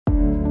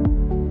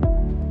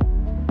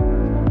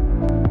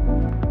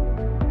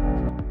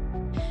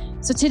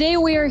So today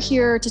we are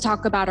here to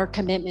talk about our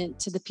commitment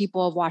to the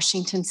people of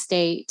Washington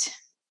State.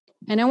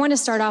 And I want to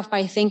start off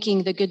by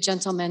thanking the good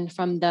gentleman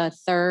from the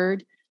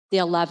 3rd, the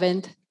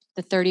 11th,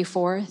 the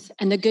 34th,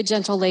 and the good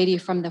gentle lady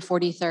from the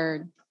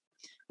 43rd.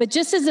 But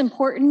just as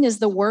important is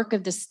the work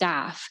of the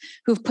staff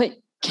who've put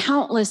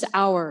countless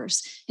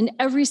hours in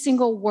every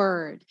single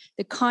word,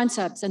 the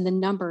concepts and the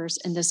numbers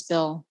in this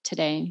bill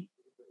today.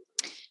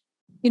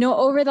 You know,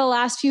 over the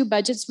last few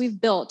budgets, we've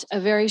built a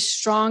very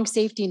strong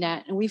safety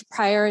net, and we've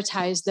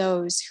prioritized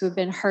those who have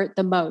been hurt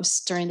the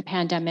most during the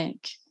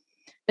pandemic.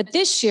 But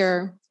this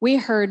year, we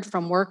heard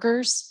from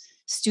workers,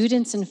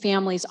 students, and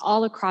families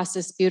all across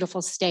this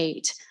beautiful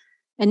state.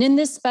 And in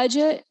this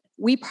budget,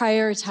 we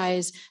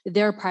prioritize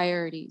their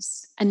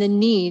priorities and the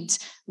needs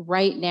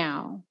right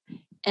now,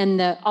 and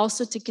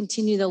also to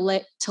continue to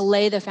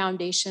lay the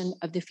foundation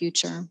of the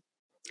future.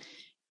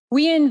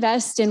 We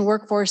invest in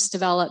workforce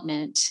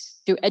development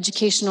through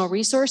educational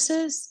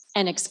resources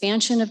and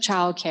expansion of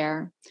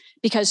childcare,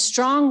 because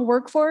strong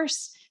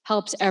workforce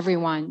helps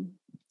everyone.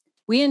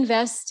 We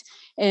invest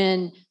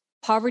in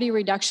poverty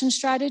reduction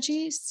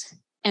strategies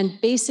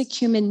and basic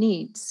human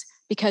needs,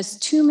 because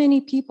too many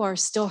people are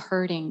still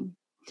hurting.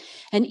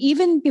 And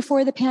even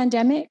before the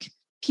pandemic,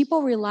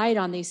 people relied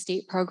on these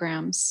state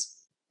programs.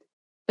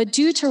 But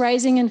due to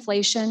rising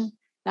inflation,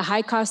 the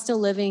high cost of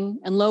living,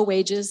 and low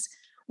wages,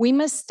 we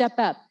must step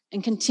up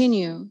and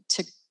continue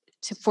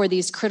for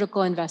these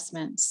critical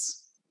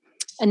investments.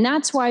 And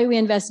that's why we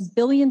invest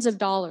billions of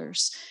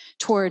dollars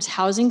towards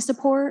housing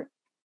support,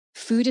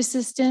 food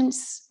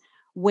assistance,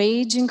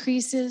 wage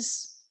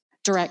increases,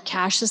 direct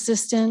cash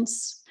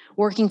assistance,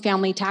 working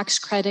family tax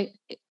credit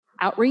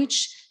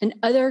outreach, and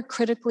other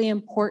critically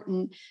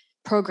important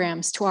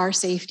programs to our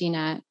safety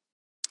net.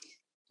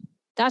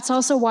 That's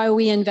also why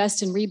we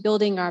invest in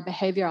rebuilding our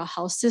behavioral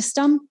health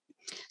system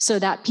so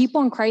that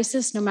people in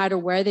crisis, no matter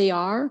where they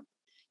are,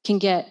 can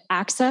get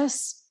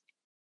access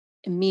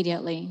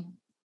immediately.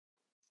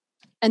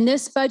 And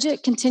this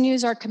budget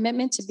continues our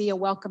commitment to be a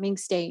welcoming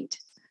state.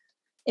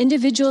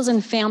 Individuals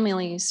and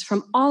families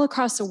from all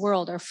across the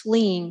world are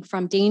fleeing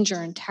from danger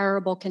and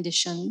terrible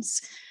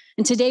conditions.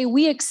 And today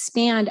we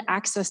expand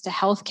access to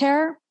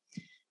healthcare,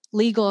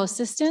 legal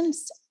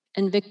assistance,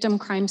 and victim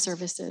crime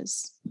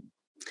services.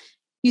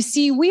 You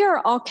see, we are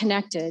all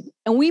connected,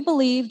 and we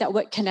believe that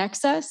what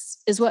connects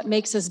us is what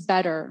makes us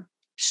better,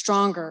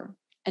 stronger,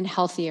 and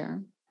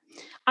healthier.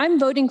 I'm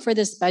voting for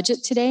this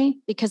budget today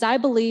because I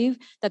believe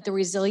that the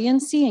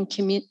resiliency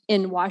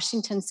in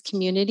Washington's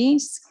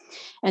communities,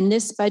 and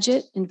this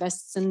budget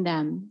invests in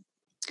them.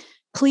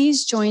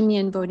 Please join me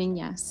in voting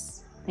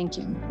yes. Thank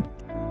you.